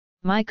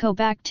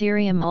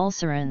Mycobacterium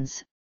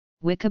ulcerans,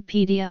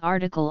 Wikipedia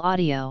article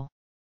audio.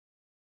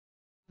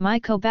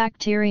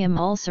 Mycobacterium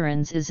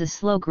ulcerans is a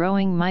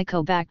slow-growing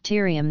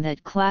mycobacterium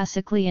that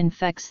classically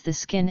infects the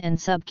skin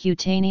and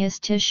subcutaneous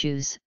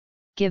tissues,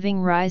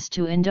 giving rise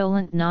to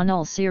indolent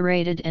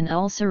non-ulcerated and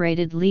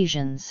ulcerated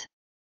lesions.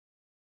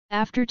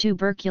 After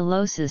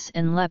tuberculosis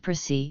and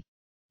leprosy,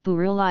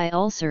 Buruli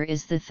ulcer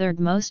is the third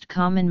most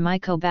common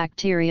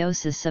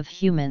mycobacteriosis of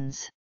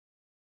humans.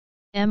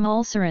 M.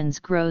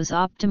 ulcerans grows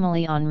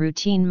optimally on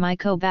routine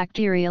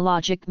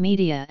mycobacteriologic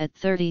media at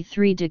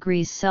 33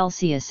 degrees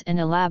Celsius and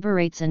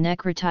elaborates a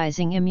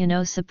necrotizing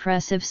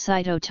immunosuppressive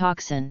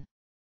cytotoxin.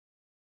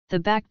 The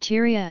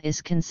bacteria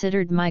is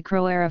considered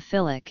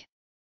microaerophilic.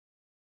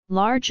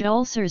 Large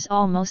ulcers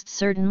almost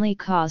certainly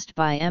caused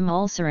by M.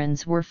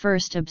 ulcerans were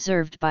first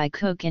observed by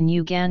Cook in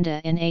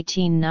Uganda in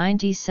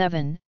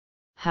 1897,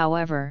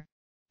 however,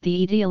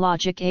 the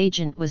etiologic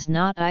agent was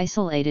not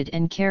isolated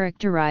and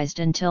characterized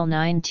until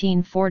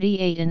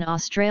 1948 in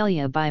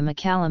Australia by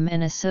McCallum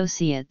and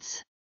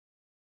Associates.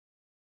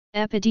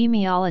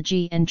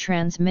 Epidemiology and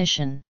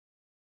transmission.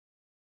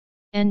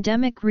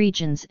 Endemic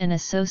regions in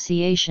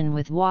association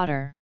with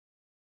water.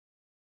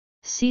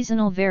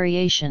 Seasonal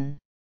variation.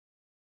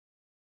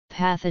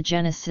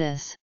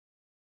 Pathogenesis.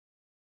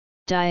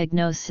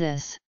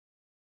 Diagnosis.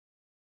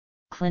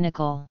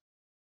 Clinical.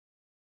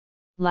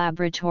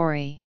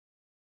 Laboratory.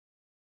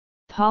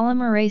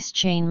 Polymerase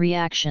chain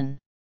reaction.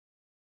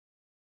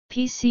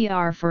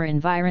 PCR for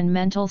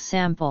environmental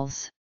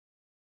samples.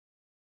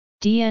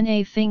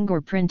 DNA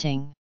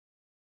fingerprinting.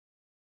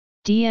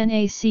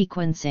 DNA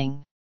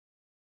sequencing.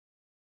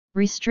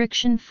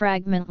 Restriction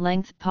fragment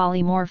length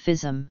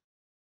polymorphism.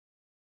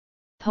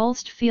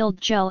 Pulsed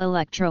field gel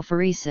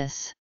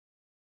electrophoresis.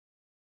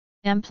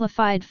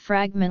 Amplified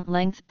fragment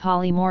length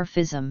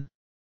polymorphism.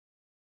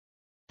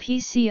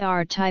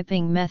 PCR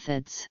typing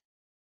methods.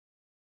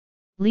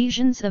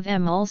 Lesions of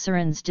M.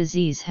 ulcerans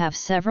disease have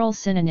several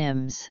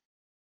synonyms.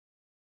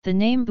 The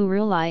name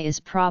Buruli is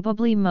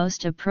probably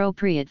most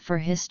appropriate for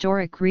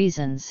historic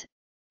reasons,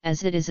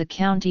 as it is a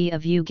county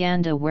of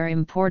Uganda where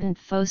important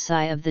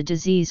foci of the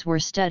disease were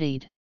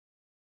studied.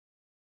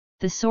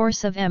 The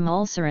source of M.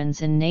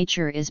 ulcerans in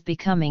nature is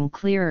becoming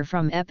clearer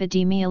from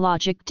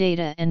epidemiologic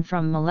data and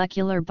from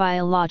molecular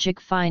biologic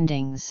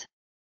findings.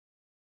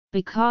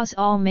 Because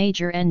all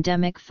major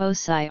endemic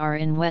foci are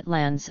in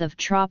wetlands of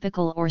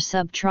tropical or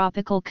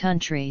subtropical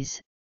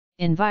countries,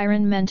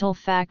 environmental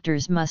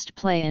factors must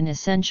play an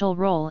essential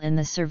role in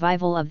the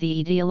survival of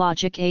the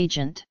etiologic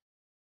agent.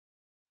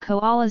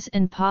 Koalas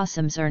and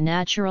possums are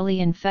naturally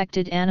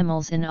infected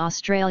animals in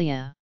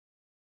Australia.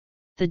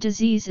 The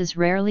disease is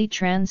rarely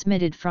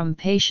transmitted from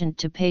patient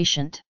to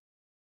patient.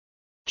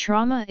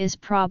 Trauma is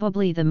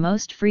probably the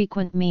most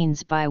frequent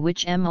means by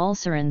which M.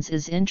 ulcerans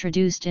is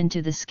introduced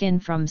into the skin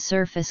from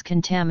surface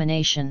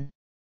contamination.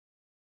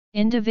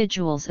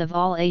 Individuals of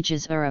all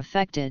ages are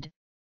affected,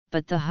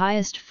 but the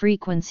highest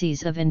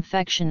frequencies of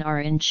infection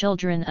are in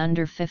children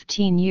under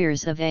 15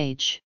 years of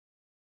age.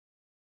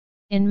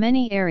 In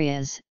many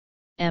areas,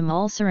 M.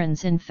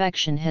 ulcerans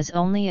infection has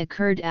only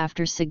occurred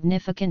after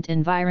significant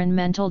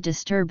environmental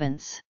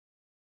disturbance.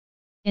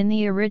 In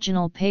the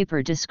original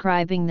paper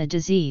describing the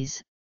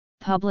disease,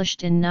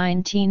 published in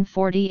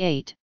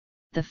 1948,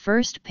 the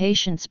first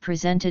patients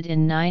presented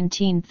in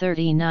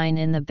 1939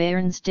 in the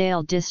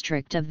Bairnsdale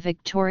district of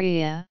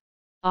Victoria,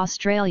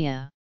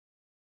 Australia.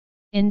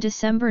 In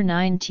December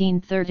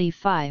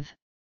 1935,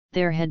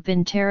 there had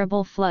been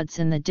terrible floods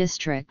in the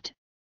district,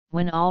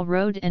 when all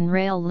road and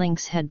rail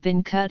links had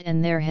been cut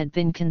and there had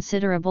been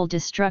considerable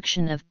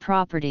destruction of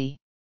property.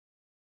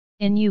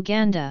 In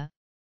Uganda,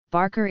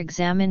 Barker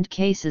examined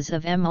cases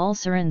of M.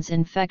 ulcerans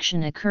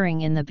infection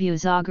occurring in the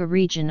Busoga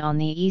region on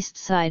the east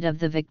side of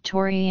the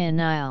Victoria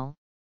Nile,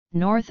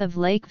 north of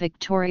Lake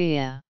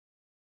Victoria.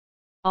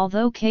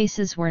 Although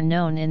cases were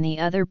known in the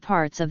other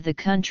parts of the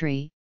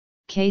country,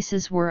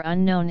 cases were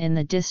unknown in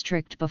the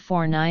district before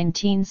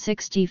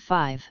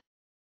 1965.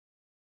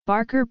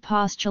 Barker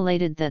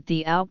postulated that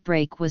the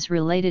outbreak was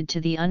related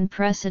to the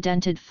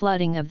unprecedented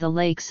flooding of the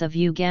lakes of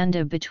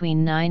Uganda between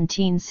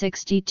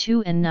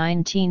 1962 and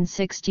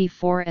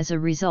 1964 as a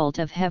result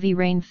of heavy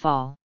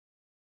rainfall.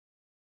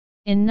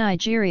 In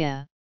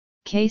Nigeria,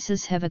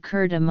 cases have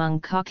occurred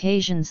among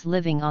Caucasians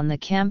living on the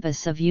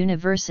campus of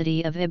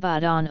University of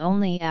Ibadan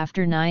only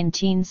after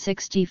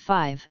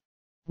 1965,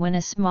 when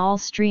a small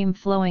stream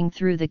flowing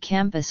through the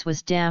campus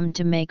was dammed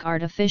to make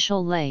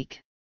artificial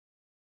lake.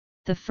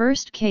 The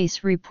first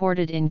case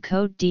reported in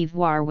Côte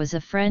d'Ivoire was a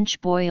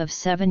French boy of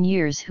 7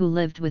 years who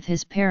lived with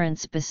his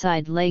parents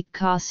beside Lake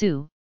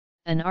Kasu,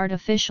 an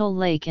artificial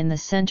lake in the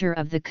center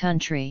of the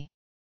country.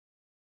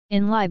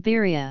 In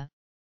Liberia,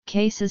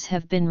 cases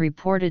have been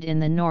reported in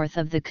the north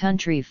of the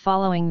country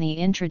following the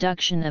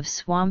introduction of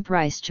swamp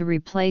rice to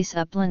replace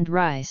upland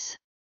rice.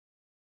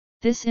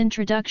 This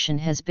introduction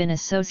has been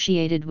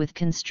associated with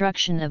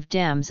construction of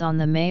dams on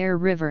the Mayer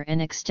River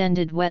and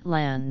extended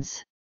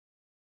wetlands.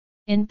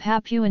 In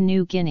Papua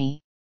New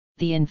Guinea,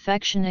 the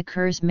infection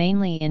occurs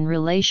mainly in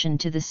relation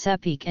to the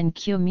Sepik and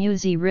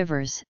Kumusi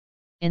rivers,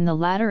 In the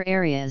latter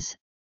areas,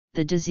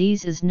 the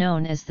disease is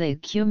known as the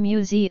acute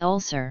musi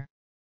ulcer.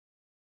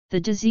 The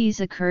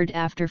disease occurred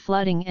after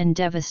flooding and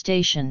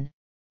devastation,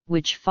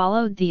 which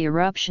followed the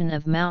eruption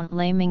of Mount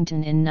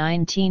Lamington in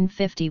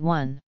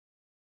 1951.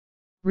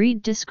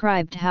 Reed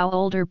described how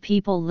older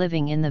people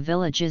living in the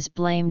villages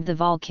blamed the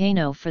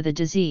volcano for the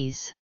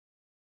disease.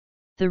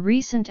 The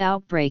recent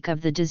outbreak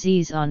of the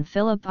disease on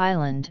Phillip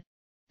Island,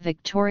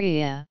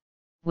 Victoria,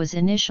 was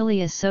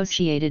initially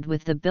associated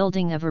with the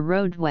building of a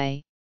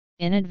roadway,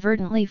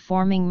 inadvertently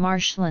forming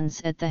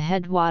marshlands at the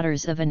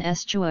headwaters of an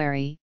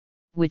estuary,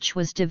 which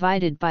was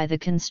divided by the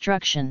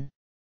construction.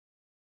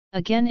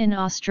 Again in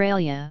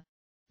Australia,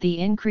 the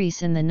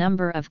increase in the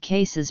number of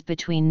cases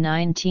between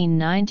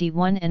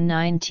 1991 and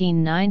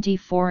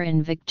 1994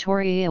 in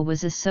Victoria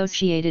was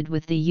associated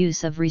with the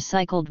use of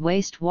recycled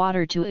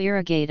wastewater to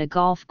irrigate a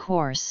golf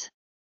course.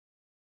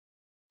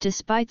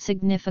 Despite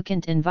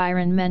significant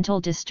environmental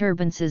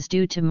disturbances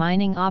due to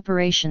mining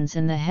operations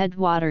in the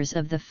headwaters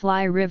of the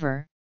Fly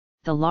River,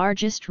 the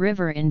largest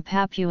river in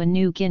Papua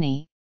New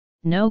Guinea,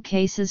 no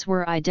cases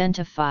were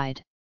identified.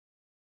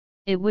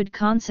 It would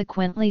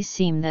consequently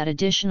seem that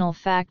additional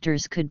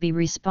factors could be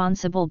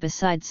responsible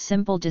besides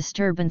simple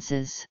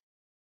disturbances.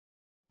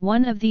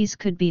 One of these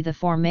could be the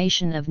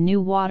formation of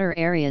new water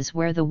areas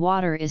where the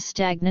water is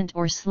stagnant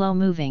or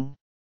slow-moving.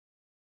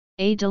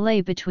 A delay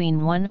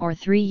between 1 or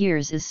 3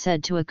 years is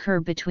said to occur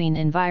between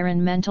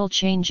environmental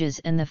changes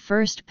and the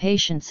first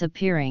patients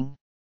appearing.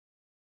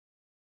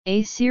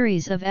 A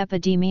series of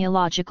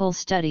epidemiological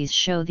studies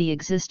show the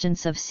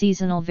existence of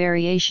seasonal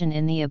variation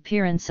in the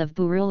appearance of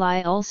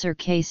Buruli ulcer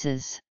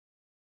cases.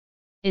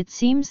 It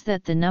seems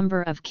that the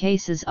number of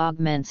cases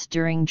augments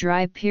during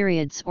dry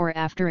periods or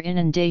after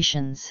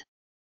inundations.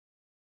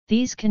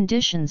 These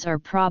conditions are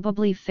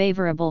probably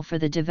favorable for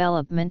the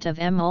development of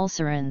M.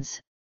 ulcerans,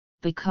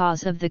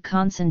 because of the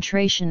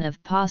concentration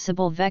of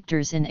possible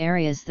vectors in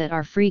areas that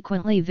are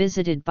frequently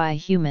visited by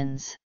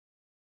humans.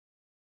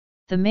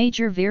 The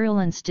major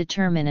virulence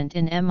determinant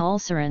in M.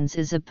 ulcerans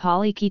is a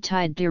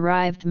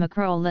polyketide-derived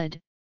macrolide,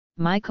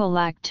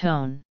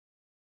 mycolactone.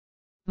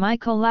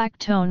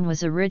 Mycolactone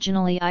was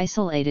originally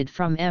isolated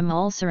from M.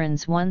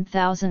 ulcerans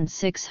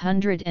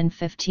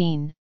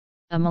 1615,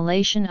 a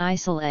Malaysian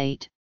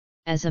isolate,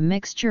 as a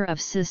mixture of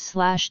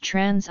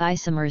cis/trans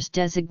isomers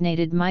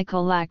designated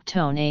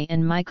mycolactone A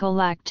and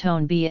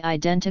mycolactone B.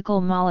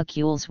 Identical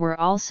molecules were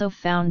also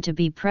found to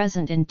be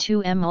present in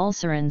 2 M.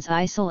 ulcerans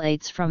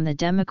isolates from the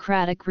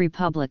Democratic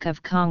Republic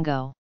of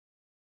Congo.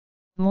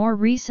 More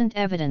recent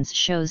evidence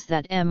shows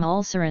that M.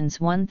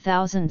 ulcerans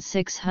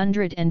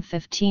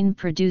 1615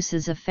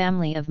 produces a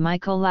family of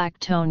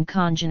mycolactone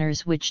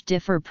congeners which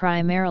differ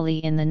primarily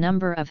in the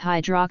number of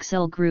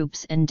hydroxyl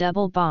groups and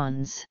double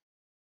bonds.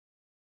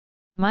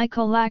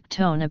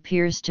 Mycolactone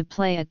appears to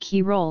play a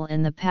key role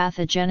in the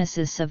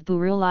pathogenesis of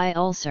Buruli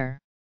ulcer.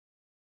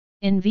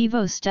 In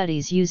vivo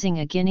studies using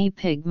a guinea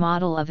pig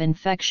model of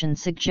infection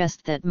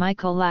suggest that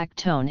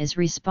mycolactone is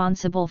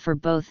responsible for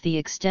both the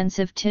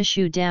extensive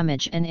tissue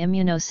damage and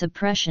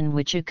immunosuppression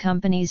which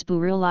accompanies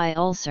Buruli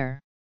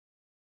ulcer.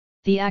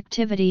 The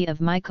activity of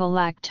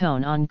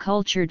mycolactone on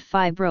cultured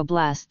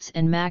fibroblasts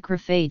and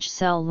macrophage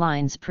cell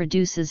lines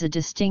produces a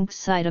distinct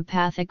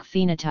cytopathic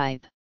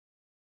phenotype.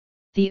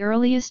 The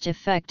earliest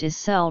effect is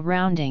cell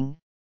rounding,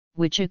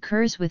 which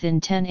occurs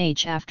within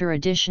 10H after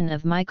addition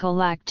of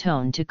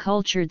mycolactone to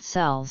cultured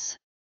cells.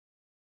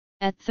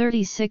 At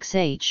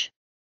 36H,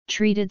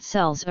 treated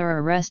cells are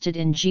arrested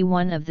in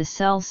G1 of the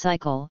cell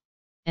cycle,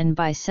 and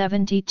by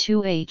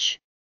 72H,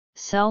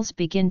 cells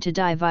begin to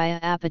die via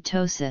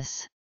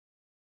apoptosis.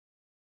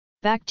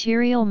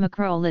 Bacterial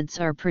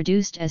macrolides are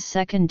produced as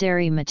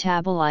secondary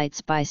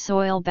metabolites by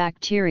soil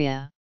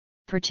bacteria,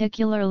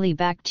 particularly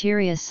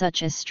bacteria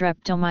such as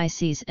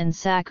Streptomyces and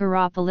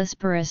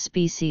Saccharopolysporus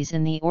species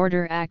in the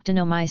order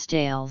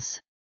Actinomycetes.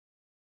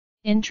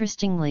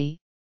 Interestingly,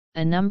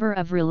 a number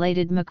of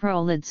related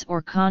macrolides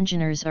or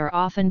congeners are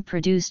often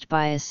produced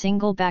by a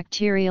single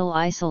bacterial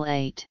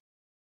isolate.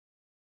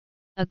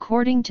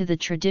 According to the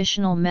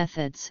traditional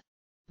methods,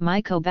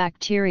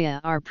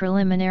 Mycobacteria are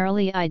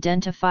preliminarily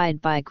identified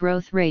by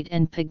growth rate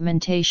and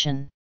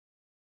pigmentation.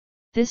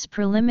 This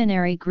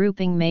preliminary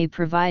grouping may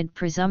provide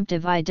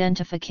presumptive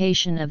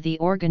identification of the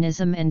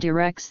organism and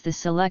directs the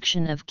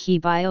selection of key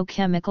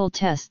biochemical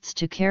tests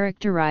to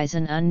characterize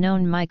an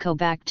unknown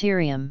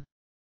Mycobacterium.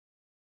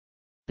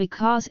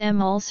 Because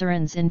M.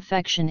 ulcerans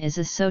infection is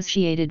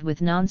associated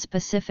with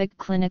nonspecific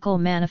clinical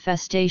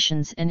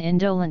manifestations and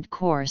indolent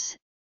course,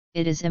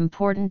 it is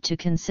important to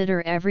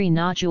consider every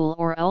nodule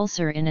or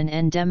ulcer in an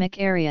endemic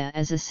area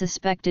as a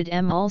suspected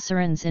M.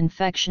 ulcerans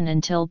infection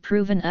until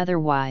proven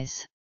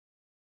otherwise.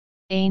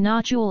 A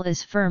nodule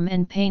is firm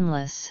and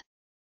painless.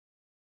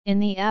 In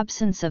the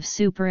absence of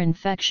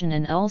superinfection,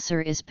 an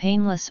ulcer is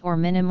painless or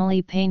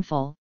minimally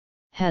painful,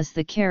 has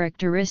the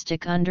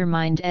characteristic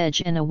undermined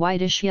edge and a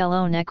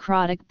whitish-yellow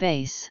necrotic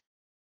base.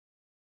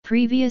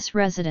 Previous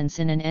residence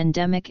in an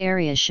endemic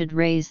area should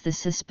raise the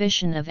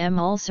suspicion of M.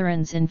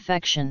 ulcerans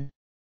infection.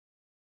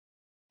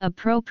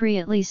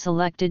 Appropriately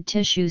selected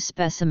tissue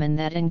specimen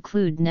that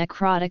include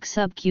necrotic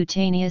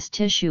subcutaneous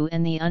tissue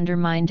and the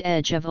undermined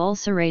edge of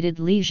ulcerated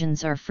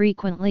lesions are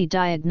frequently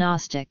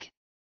diagnostic.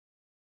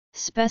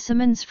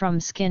 Specimens from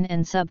skin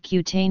and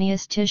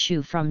subcutaneous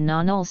tissue from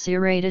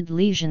non-ulcerated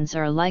lesions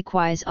are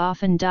likewise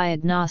often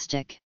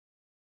diagnostic.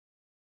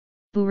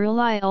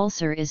 Buruli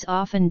ulcer is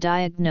often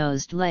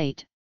diagnosed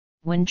late,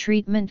 when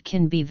treatment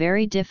can be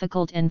very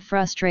difficult and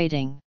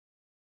frustrating.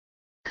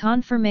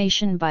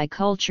 Confirmation by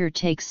culture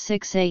takes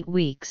 6-8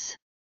 weeks.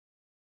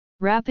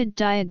 Rapid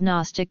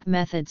diagnostic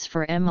methods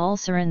for M.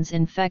 ulcerans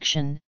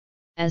infection,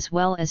 as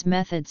well as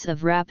methods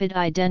of rapid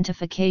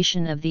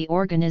identification of the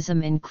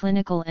organism in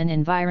clinical and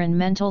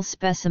environmental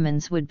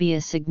specimens would be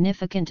a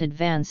significant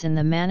advance in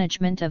the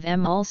management of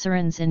M.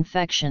 ulcerans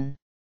infection.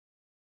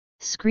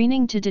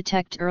 Screening to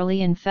detect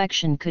early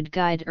infection could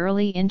guide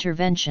early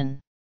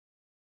intervention.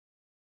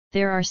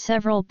 There are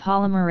several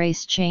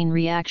polymerase chain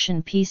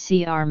reaction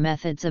PCR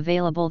methods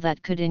available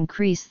that could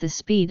increase the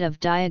speed of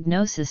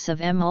diagnosis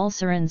of M.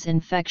 ulcerans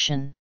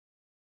infection.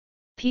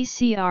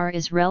 PCR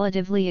is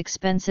relatively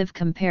expensive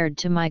compared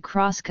to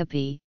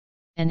microscopy,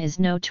 and is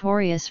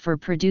notorious for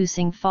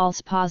producing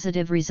false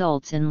positive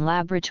results in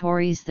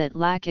laboratories that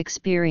lack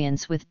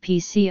experience with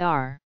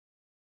PCR.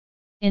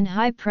 In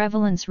high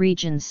prevalence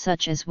regions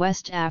such as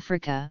West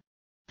Africa,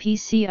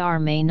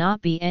 PCR may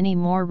not be any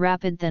more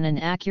rapid than an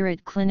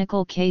accurate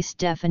clinical case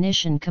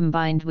definition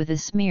combined with a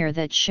smear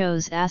that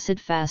shows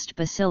acid-fast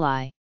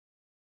bacilli.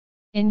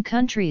 In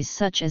countries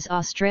such as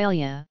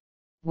Australia,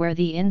 where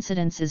the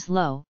incidence is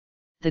low,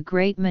 the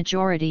great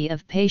majority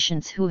of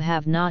patients who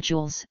have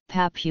nodules,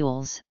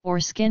 papules, or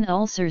skin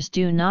ulcers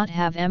do not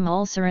have M.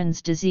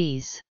 ulcerans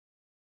disease.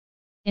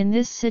 In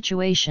this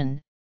situation,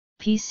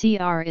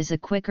 PCR is a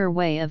quicker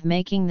way of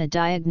making the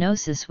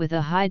diagnosis with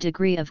a high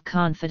degree of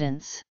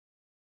confidence.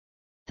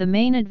 The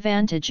main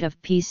advantage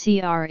of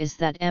PCR is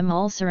that M.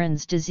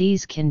 ulcerans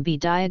disease can be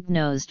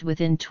diagnosed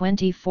within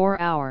 24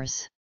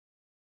 hours.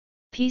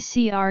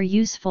 PCR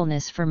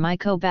usefulness for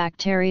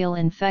mycobacterial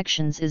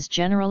infections is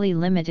generally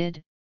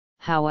limited,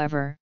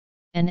 however,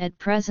 and at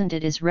present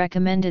it is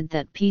recommended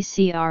that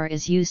PCR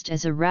is used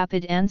as a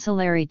rapid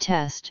ancillary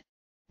test,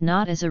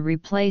 not as a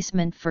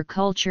replacement for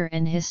culture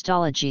and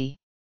histology.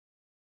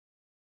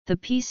 The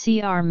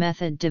PCR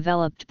method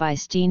developed by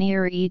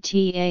Steiner et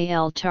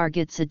al.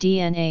 Targets a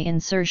DNA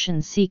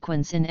insertion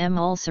sequence in M.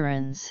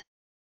 ulcerans.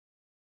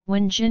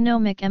 When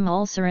genomic M.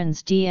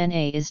 ulcerans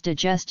DNA is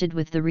digested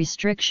with the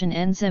restriction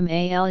enzyme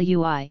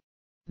ALUI,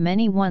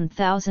 many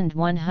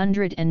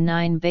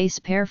 1109 base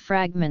pair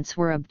fragments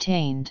were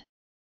obtained.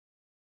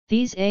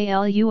 These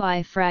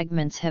ALUI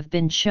fragments have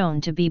been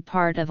shown to be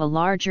part of a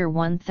larger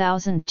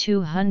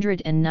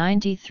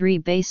 1293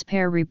 base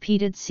pair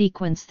repeated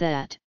sequence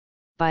that,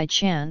 by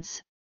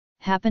chance,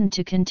 happened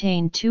to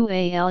contain 2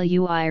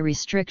 ALUI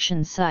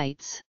restriction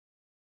sites.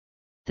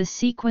 The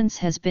sequence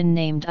has been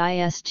named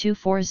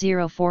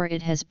IS2404.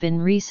 It has been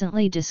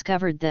recently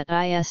discovered that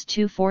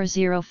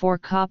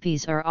IS2404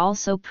 copies are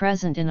also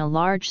present in a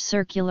large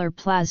circular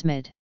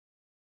plasmid.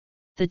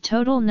 The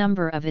total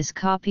number of his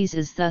copies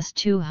is thus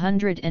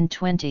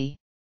 220.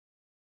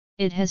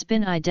 It has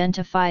been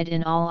identified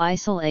in all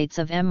isolates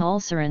of M.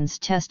 ulcerans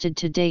tested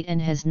to date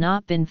and has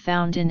not been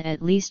found in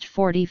at least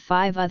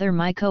 45 other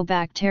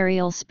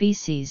mycobacterial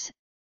species,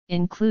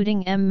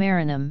 including M.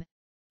 marinum,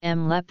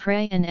 M.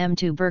 leprae and M.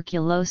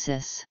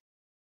 tuberculosis.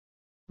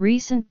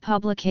 Recent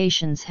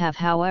publications have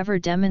however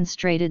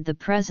demonstrated the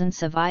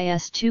presence of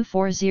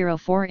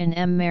IS2404 in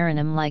M.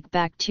 marinum-like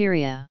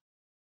bacteria.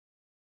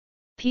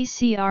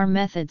 PCR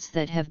methods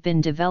that have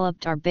been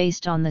developed are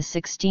based on the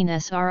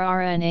 16S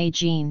rRNA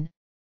gene,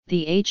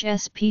 the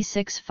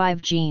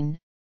HSP65 gene,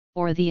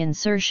 or the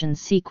insertion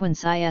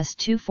sequence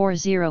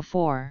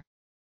IS2404.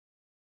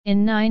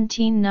 In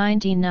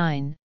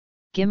 1999,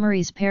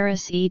 Guimarães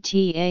Paris et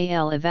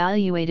al.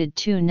 Evaluated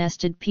 2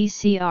 nested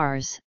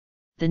PCRs,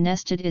 the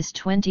nested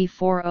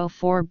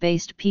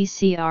IS2404-based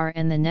PCR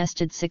and the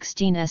nested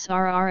 16S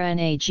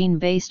rRNA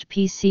gene-based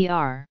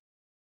PCR.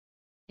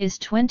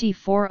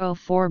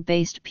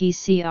 IS2404-based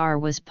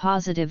PCR was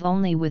positive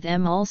only with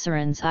M.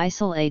 ulcerans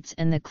isolates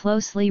and the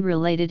closely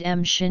related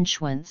M.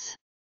 shinschwants.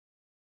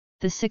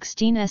 The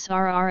 16S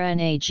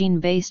rRNA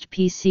gene-based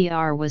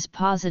PCR was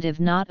positive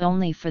not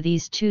only for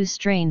these 2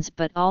 strains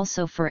but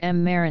also for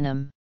M.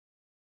 marinum.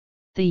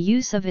 The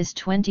use of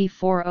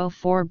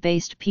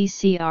IS2404-based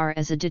PCR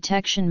as a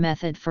detection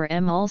method for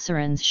M.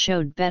 ulcerans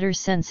showed better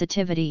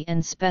sensitivity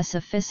and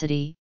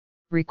specificity,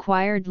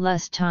 required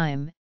less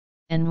time,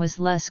 and was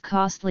less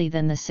costly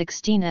than the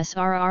 16S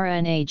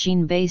rRNA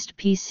gene-based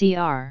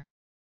PCR.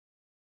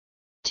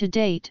 To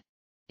date,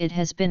 it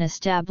has been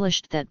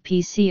established that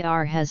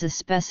PCR has a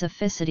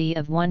specificity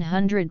of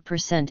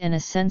 100% and a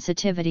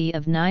sensitivity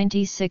of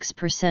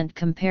 96%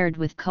 compared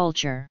with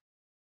culture.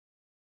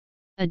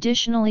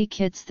 Additionally,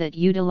 kits that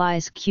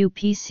utilize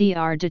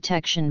qPCR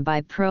detection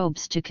by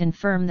probes to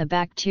confirm the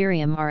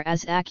bacterium are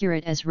as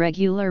accurate as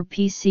regular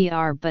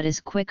PCR but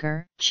is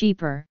quicker,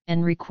 cheaper,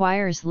 and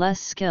requires less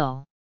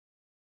skill.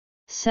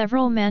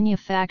 Several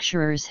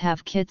manufacturers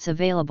have kits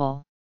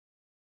available.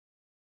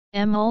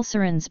 M.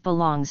 ulcerans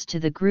belongs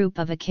to the group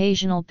of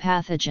occasional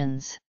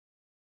pathogens.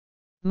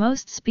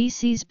 Most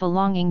species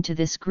belonging to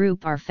this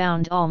group are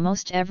found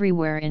almost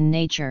everywhere in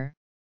nature,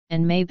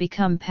 and may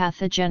become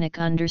pathogenic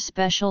under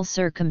special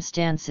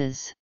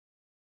circumstances.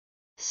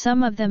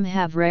 Some of them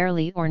have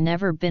rarely or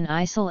never been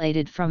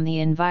isolated from the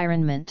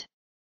environment.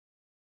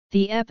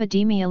 The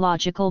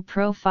epidemiological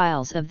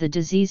profiles of the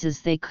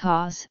diseases they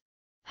cause,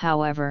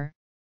 however,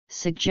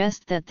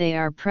 suggest that they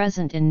are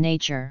present in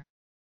nature.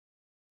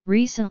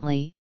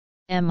 Recently,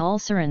 M.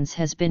 ulcerans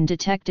has been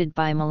detected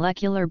by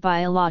molecular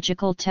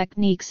biological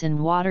techniques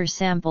in water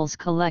samples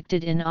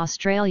collected in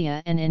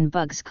Australia and in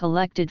bugs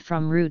collected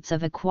from roots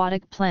of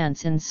aquatic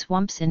plants in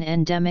swamps in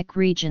endemic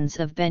regions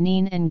of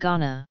Benin and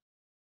Ghana.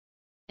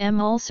 M.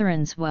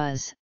 ulcerans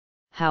was,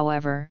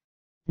 however,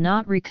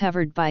 not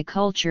recovered by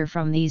culture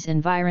from these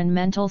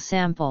environmental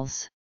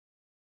samples.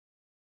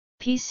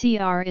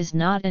 PCR is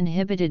not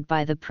inhibited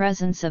by the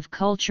presence of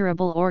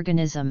culturable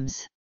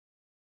organisms.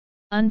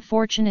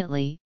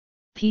 Unfortunately,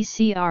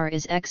 PCR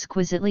is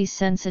exquisitely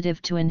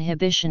sensitive to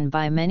inhibition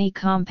by many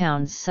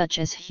compounds such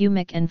as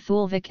humic and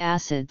fulvic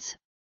acids,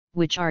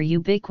 which are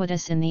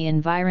ubiquitous in the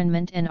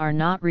environment and are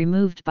not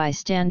removed by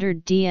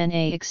standard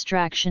DNA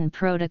extraction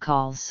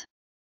protocols.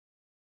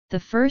 The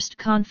first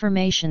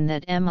confirmation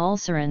that M.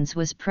 ulcerans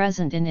was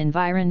present in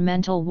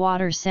environmental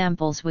water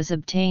samples was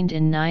obtained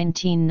in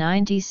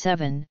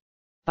 1997,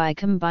 by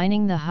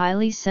combining the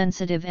highly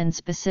sensitive and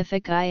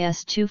specific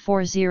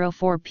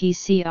IS-2404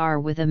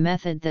 PCR with a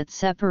method that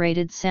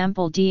separated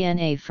sample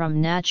DNA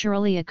from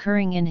naturally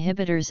occurring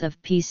inhibitors of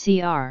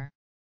PCR.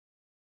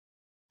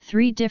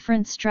 3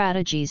 different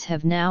strategies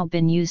have now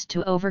been used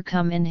to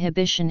overcome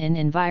inhibition in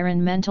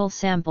environmental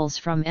samples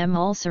from M.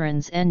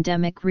 ulcerans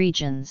endemic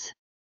regions.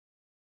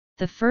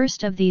 The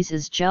first of these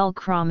is gel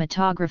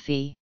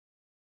chromatography.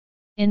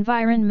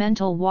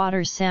 Environmental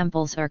water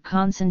samples are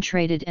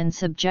concentrated and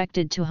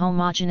subjected to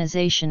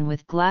homogenization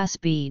with glass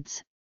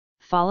beads,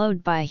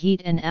 followed by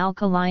heat and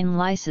alkaline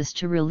lysis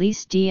to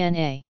release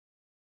DNA.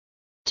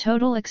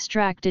 Total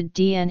extracted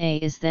DNA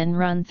is then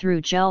run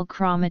through gel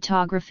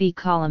chromatography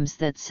columns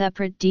that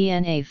separate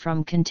DNA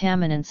from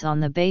contaminants on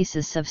the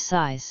basis of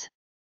size.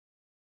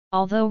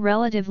 Although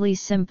relatively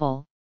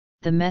simple,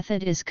 the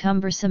method is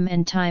cumbersome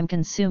and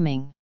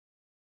time-consuming.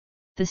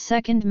 The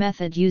second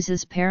method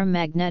uses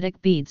paramagnetic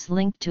beads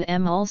linked to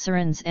M.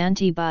 ulcerans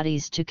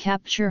antibodies to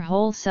capture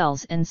whole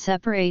cells and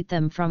separate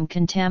them from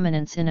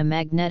contaminants in a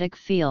magnetic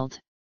field.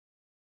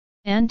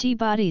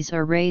 Antibodies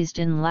are raised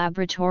in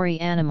laboratory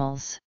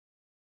animals.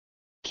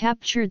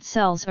 Captured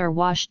cells are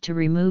washed to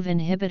remove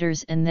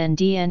inhibitors and then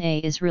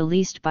DNA is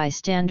released by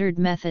standard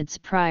methods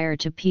prior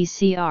to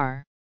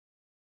PCR.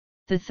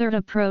 The third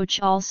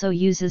approach also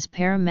uses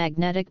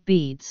paramagnetic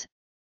beads,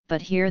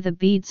 but here the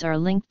beads are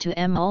linked to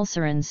M.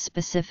 ulcerans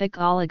specific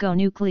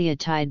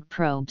oligonucleotide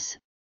probes,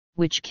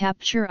 which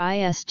capture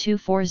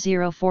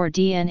IS-2404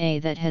 DNA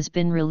that has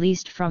been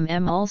released from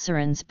M.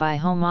 ulcerans by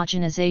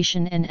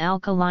homogenization and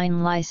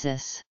alkaline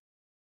lysis.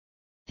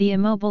 The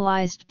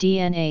immobilized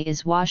DNA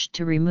is washed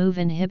to remove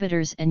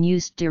inhibitors and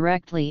used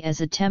directly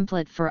as a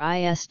template for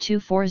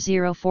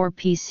IS-2404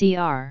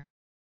 PCR.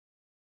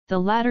 The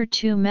latter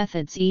 2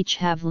 methods each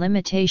have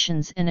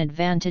limitations and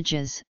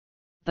advantages,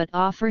 but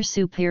offer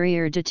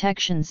superior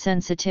detection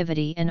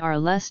sensitivity and are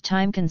less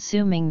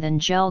time-consuming than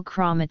gel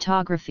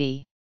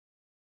chromatography.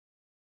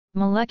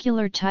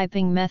 Molecular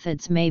typing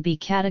methods may be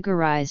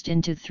categorized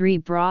into 3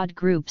 broad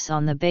groups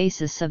on the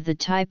basis of the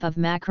type of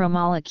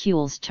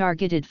macromolecules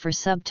targeted for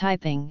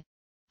subtyping,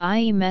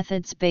 i.e.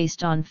 methods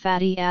based on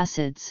fatty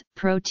acids,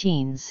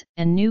 proteins,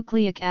 and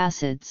nucleic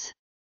acids.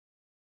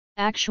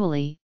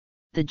 Actually,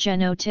 the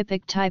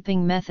genotypic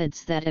typing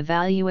methods that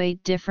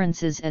evaluate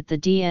differences at the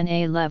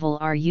DNA level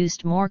are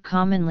used more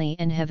commonly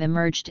and have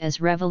emerged as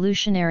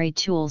revolutionary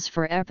tools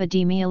for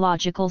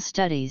epidemiological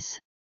studies.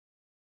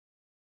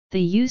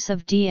 The use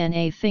of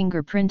DNA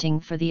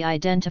fingerprinting for the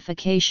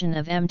identification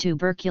of M.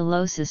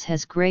 tuberculosis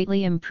has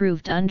greatly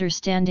improved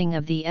understanding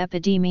of the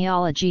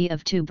epidemiology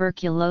of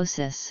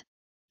tuberculosis.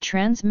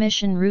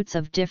 Transmission routes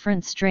of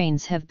different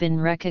strains have been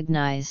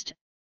recognized.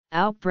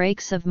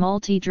 Outbreaks of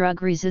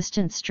multi-drug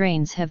resistant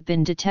strains have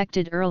been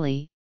detected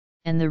early,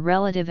 and the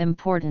relative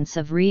importance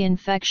of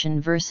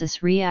reinfection versus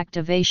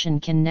reactivation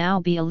can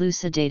now be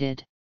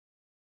elucidated.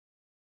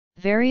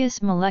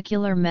 Various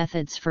molecular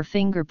methods for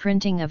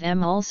fingerprinting of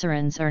M.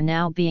 ulcerans are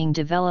now being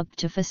developed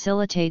to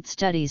facilitate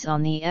studies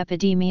on the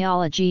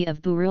epidemiology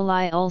of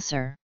Buruli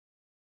ulcer.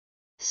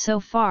 So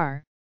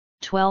far,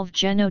 12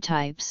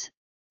 genotypes,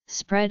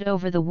 spread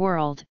over the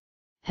world,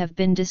 have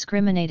been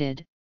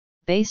discriminated,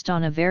 based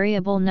on a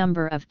variable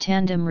number of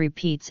tandem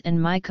repeats and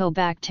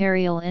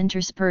mycobacterial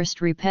interspersed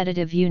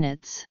repetitive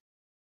units.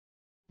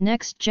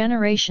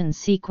 Next-generation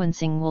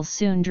sequencing will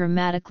soon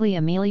dramatically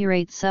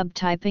ameliorate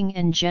subtyping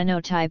and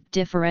genotype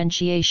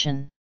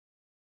differentiation.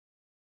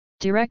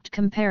 Direct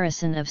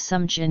comparison of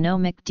some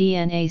genomic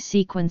DNA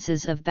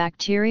sequences of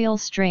bacterial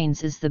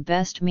strains is the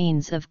best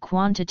means of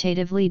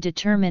quantitatively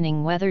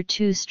determining whether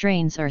two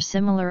strains are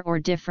similar or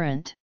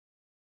different.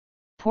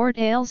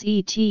 Portales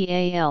et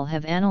al.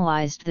 Have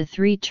analyzed the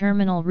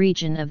three-terminal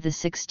region of the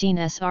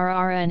 16S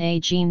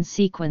rRNA gene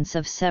sequence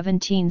of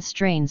 17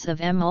 strains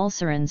of M.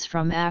 ulcerans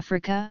from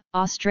Africa,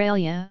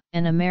 Australia,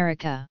 and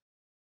America.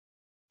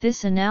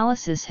 This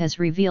analysis has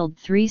revealed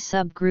three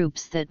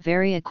subgroups that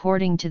vary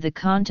according to the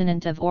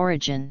continent of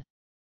origin.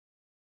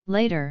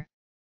 Later,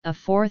 a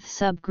fourth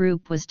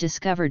subgroup was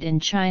discovered in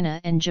China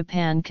and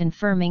Japan,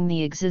 confirming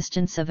the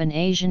existence of an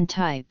Asian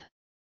type.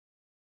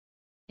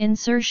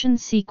 Insertion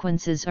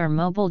sequences are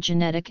mobile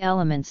genetic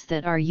elements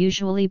that are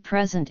usually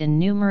present in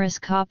numerous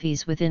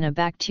copies within a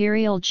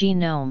bacterial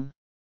genome.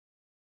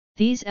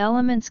 These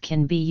elements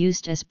can be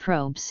used as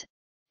probes,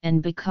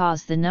 and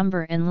because the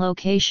number and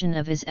location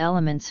of his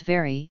elements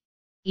vary,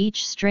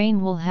 each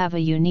strain will have a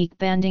unique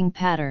banding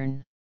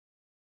pattern.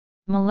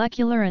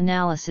 Molecular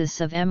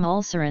analysis of M.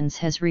 ulcerans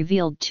has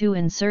revealed two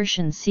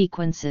insertion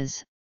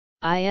sequences,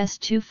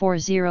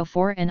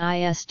 IS2404 and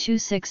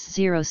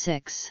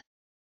IS2606.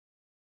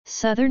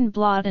 Southern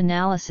blot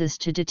analysis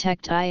to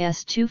detect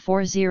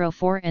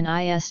IS2404 and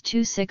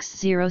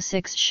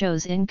IS2606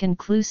 shows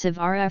inconclusive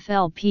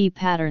RFLP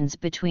patterns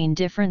between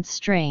different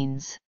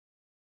strains.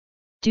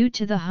 Due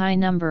to the high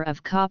number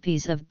of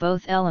copies of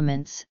both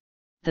elements,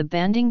 the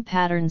banding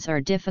patterns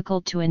are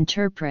difficult to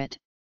interpret,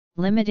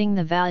 limiting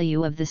the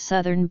value of the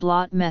Southern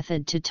blot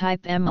method to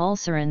type M.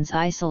 ulcerans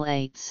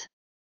isolates.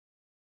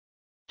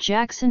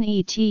 Jackson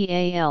et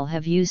al.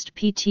 Have used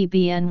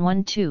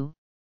PTBN12,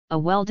 a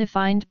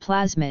well-defined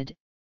plasmid,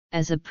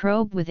 as a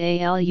probe with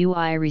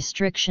ALUI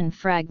restriction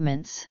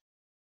fragments.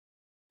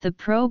 The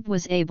probe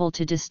was able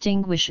to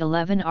distinguish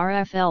 11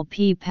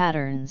 RFLP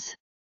patterns.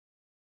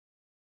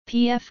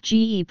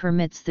 PFGE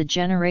permits the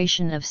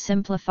generation of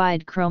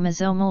simplified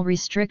chromosomal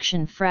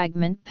restriction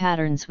fragment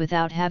patterns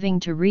without having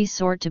to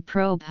resort to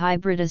probe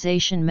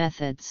hybridization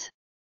methods.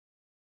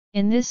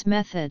 In this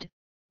method,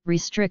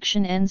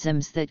 restriction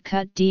enzymes that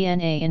cut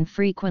DNA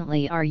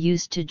infrequently are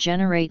used to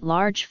generate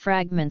large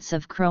fragments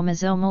of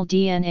chromosomal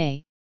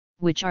DNA,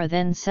 which are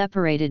then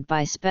separated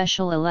by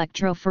special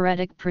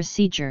electrophoretic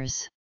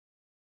procedures.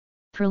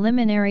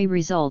 Preliminary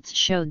results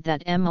showed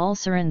that M.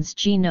 ulcerans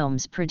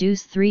genomes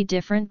produce three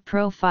different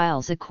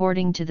profiles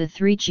according to the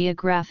three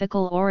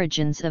geographical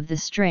origins of the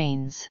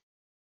strains.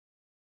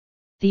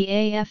 The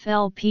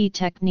AFLP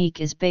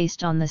technique is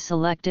based on the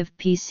selective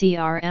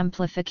PCR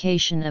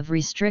amplification of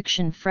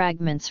restriction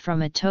fragments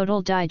from a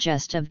total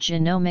digest of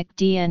genomic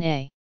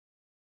DNA.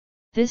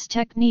 This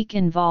technique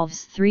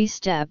involves three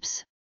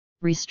steps: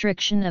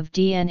 restriction of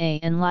DNA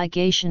and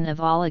ligation of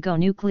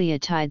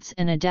oligonucleotides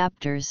and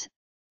adapters,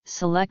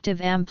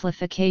 selective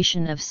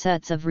amplification of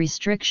sets of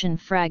restriction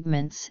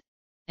fragments,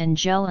 and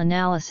gel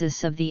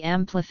analysis of the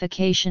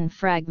amplification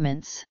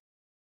fragments.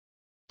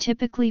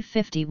 Typically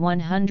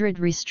 50-100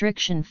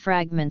 restriction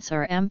fragments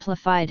are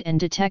amplified and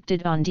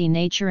detected on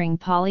denaturing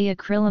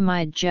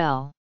polyacrylamide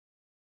gel.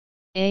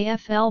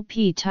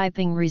 AFLP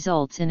typing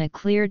results in a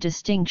clear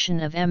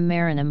distinction of M.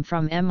 marinum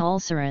from M.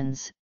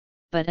 ulcerans,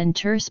 but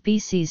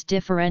interspecies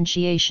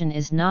differentiation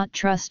is not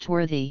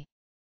trustworthy.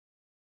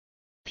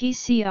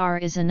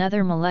 PCR is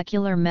another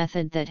molecular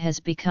method that has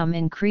become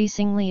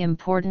increasingly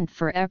important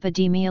for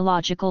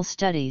epidemiological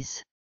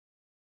studies.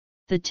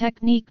 The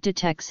technique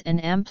detects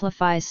and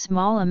amplifies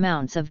small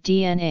amounts of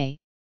DNA.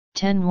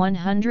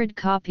 10-100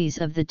 copies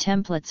of the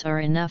templates are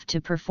enough to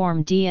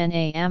perform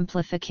DNA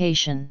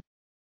amplification.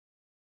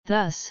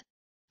 Thus,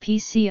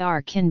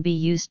 PCR can be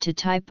used to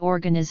type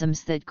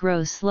organisms that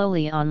grow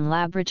slowly on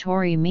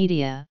laboratory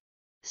media,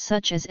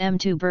 such as M.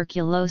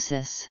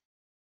 tuberculosis.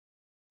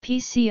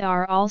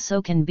 PCR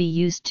also can be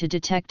used to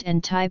detect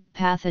and type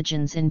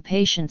pathogens in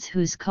patients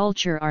whose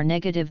culture are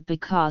negative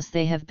because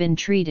they have been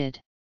treated.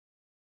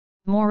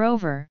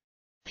 Moreover,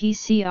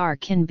 PCR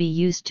can be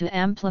used to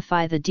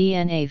amplify the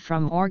DNA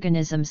from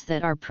organisms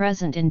that are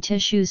present in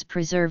tissues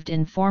preserved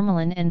in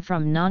formalin and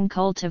from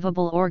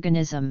non-cultivable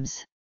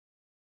organisms.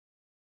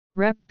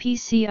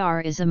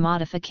 Rep-PCR is a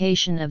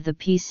modification of the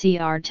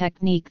PCR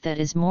technique that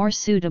is more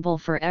suitable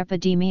for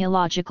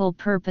epidemiological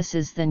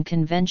purposes than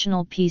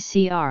conventional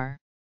PCR.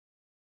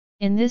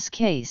 In this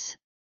case,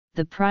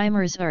 the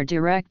primers are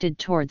directed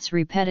towards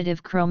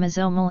repetitive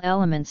chromosomal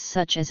elements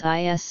such as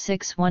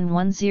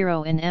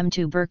IS6110 in M.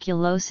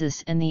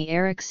 tuberculosis and the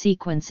ERIC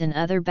sequence in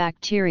other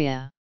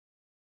bacteria.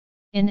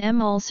 In M.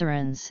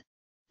 ulcerans,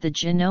 the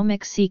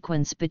genomic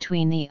sequence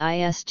between the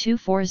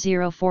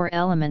IS2404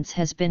 elements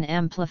has been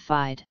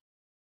amplified.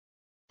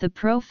 The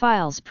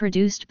profiles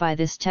produced by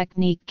this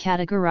technique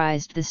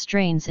categorized the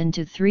strains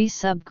into three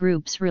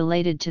subgroups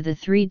related to the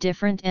three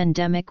different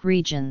endemic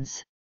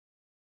regions.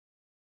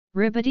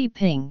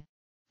 Ribbity-ping.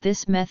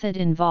 This method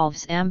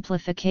involves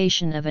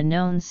amplification of a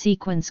known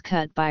sequence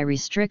cut by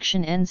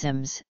restriction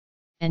enzymes,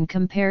 and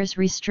compares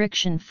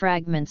restriction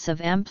fragments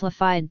of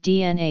amplified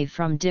DNA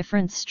from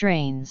different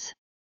strains.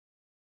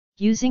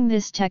 Using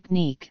this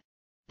technique,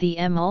 the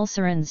M.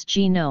 ulcerans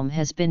genome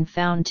has been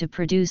found to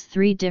produce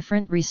 3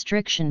 different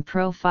restriction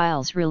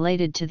profiles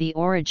related to the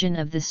origin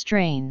of the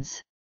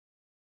strains.